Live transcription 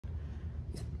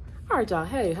All right, y'all.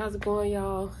 Hey, how's it going,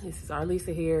 y'all? This is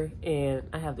Arlisa here, and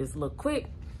I have this little quick,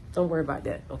 don't worry about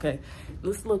that, okay?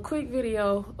 This little quick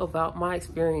video about my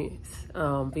experience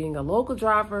being a local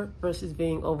driver versus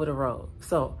being over the road.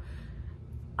 So,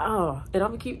 and I'm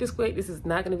gonna keep this quick. This is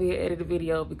not gonna be an edited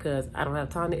video because I don't have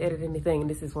time to edit anything, and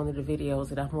this is one of the videos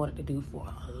that I've wanted to do for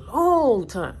a long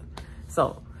time.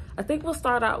 So, I think we'll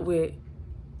start out with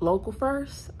local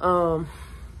first.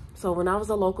 So when I was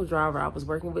a local driver, I was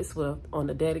working with Swift on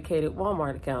a dedicated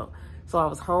Walmart account. So I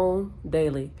was home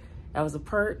daily. That was a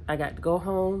perk. I got to go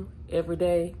home every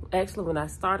day. Actually, when I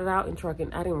started out in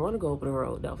trucking, I didn't want to go over the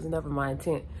road. That was never my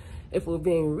intent. If we're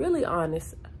being really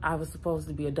honest, I was supposed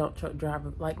to be a dump truck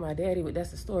driver like my daddy, but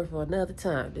that's a story for another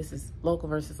time. This is local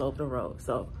versus over the road.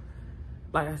 So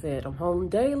like I said, I'm home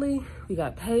daily. We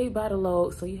got paid by the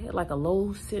load. So you had like a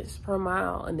load cents per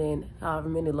mile, and then however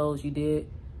many loads you did,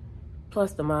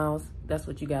 plus the miles, that's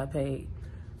what you got paid.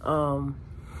 I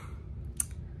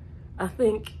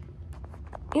think,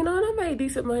 and I made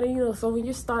decent money, so when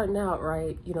you're starting out,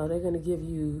 right, they're gonna give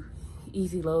you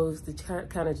easy loads to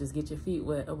kind of just get your feet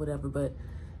wet or whatever, but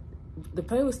the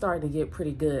pay was starting to get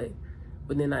pretty good.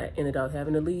 But then I ended up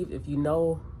having to leave. If you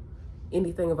know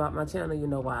anything about my channel, you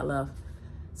know why I left.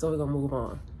 So we're gonna move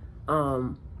on.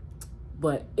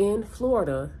 But in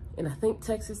Florida, and I think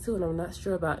Texas too, and I'm not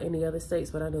sure about any other states,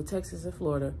 but I know Texas and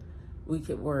Florida, we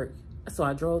could work. So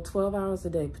I drove 12 hours a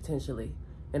day potentially,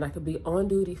 and I could be on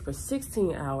duty for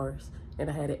 16 hours, and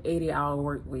I had an 80-hour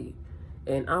work week.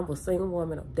 And I'm a single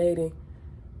woman, I'm dating,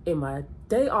 and my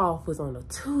day off was on a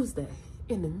Tuesday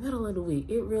in the middle of the week.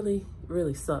 It really,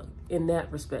 really sucked in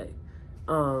that respect.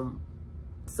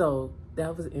 So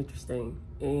that was interesting.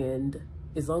 And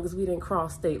as long as we didn't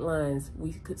cross state lines,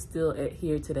 we could still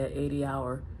adhere to that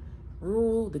 80-hour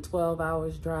rule, the 12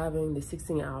 hours driving, the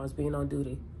 16 hours being on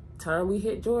duty. Time we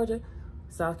hit Georgia,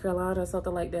 South Carolina, or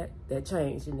something like that, that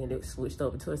changed, and then it switched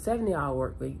over to a 70-hour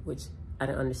work week, which I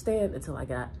didn't understand until I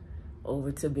got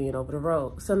over to being over the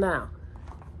road. So now,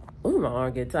 ooh, my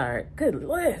arm get tired.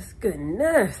 Goodness,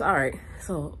 goodness. All right,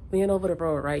 so being over the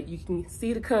road, right, you can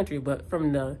see the country, but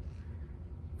from your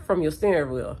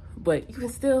steering wheel, but you can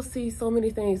still see so many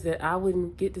things that I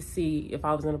wouldn't get to see if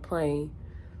I was in a plane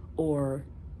or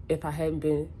if I hadn't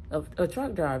been a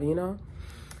truck driver,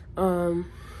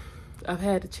 I've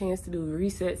had the chance to do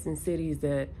resets in cities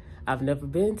that I've never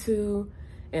been to,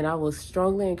 and I will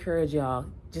strongly encourage y'all,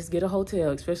 just get a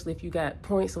hotel, especially if you got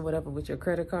points or whatever with your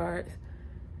credit card.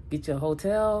 Get your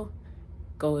hotel,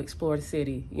 go explore the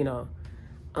city,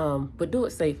 but do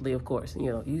it safely, of course,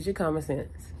 use your common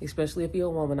sense, especially if you're a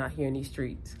woman out here in these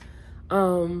streets.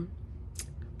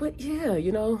 But yeah,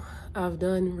 I've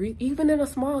done, even in a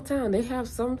small town, they have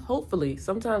some, hopefully,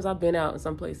 sometimes I've been out in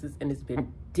some places and it's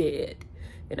been dead.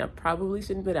 And I probably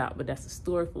shouldn't have been out, but that's a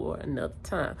story for another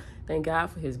time. Thank God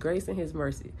for his grace and his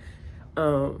mercy.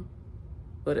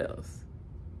 What else?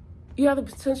 You have the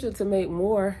potential to make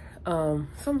more.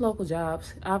 Some local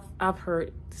jobs, I've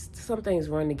heard some things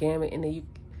run the gamut, and then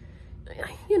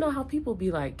you know how people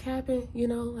be like capping,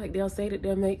 like they'll say that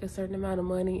they'll make a certain amount of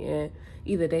money and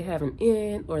either they have an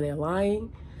in or they're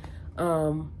lying.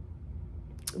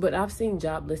 But I've seen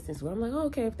job listings where I'm like, oh,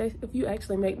 okay, if you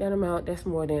actually make that amount, that's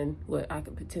more than what I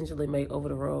could potentially make over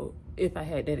the road if I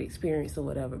had that experience or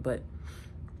whatever. But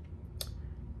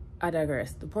I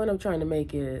digress. The point I'm trying to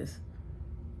make is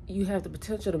you have the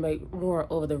potential to make more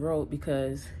over the road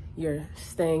because you're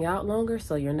staying out longer,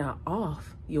 so you're not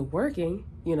off. You're working,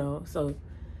 so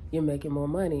you're making more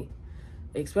money,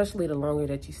 especially the longer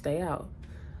that you stay out.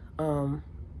 And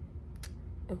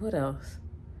what else?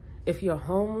 If you're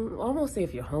home, I won't say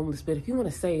if you're homeless, but if you want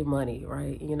to save money,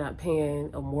 right, and you're not paying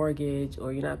a mortgage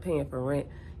or you're not paying for rent,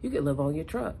 you could live on your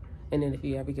truck. And then if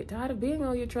you ever get tired of being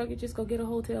on your truck, you just go get a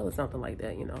hotel or something like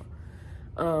that, And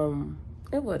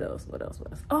what else?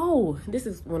 Oh, this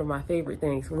is one of my favorite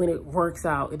things. When it works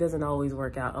out, it doesn't always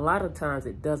work out. A lot of times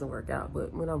it doesn't work out,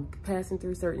 but when I'm passing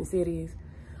through certain cities,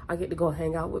 I get to go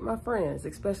hang out with my friends,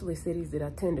 especially cities that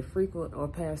I tend to frequent or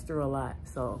pass through a lot.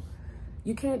 So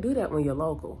you can't do that when you're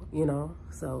local,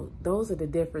 So those are the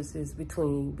differences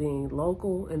between being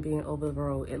local and being over the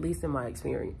road, at least in my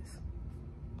experience.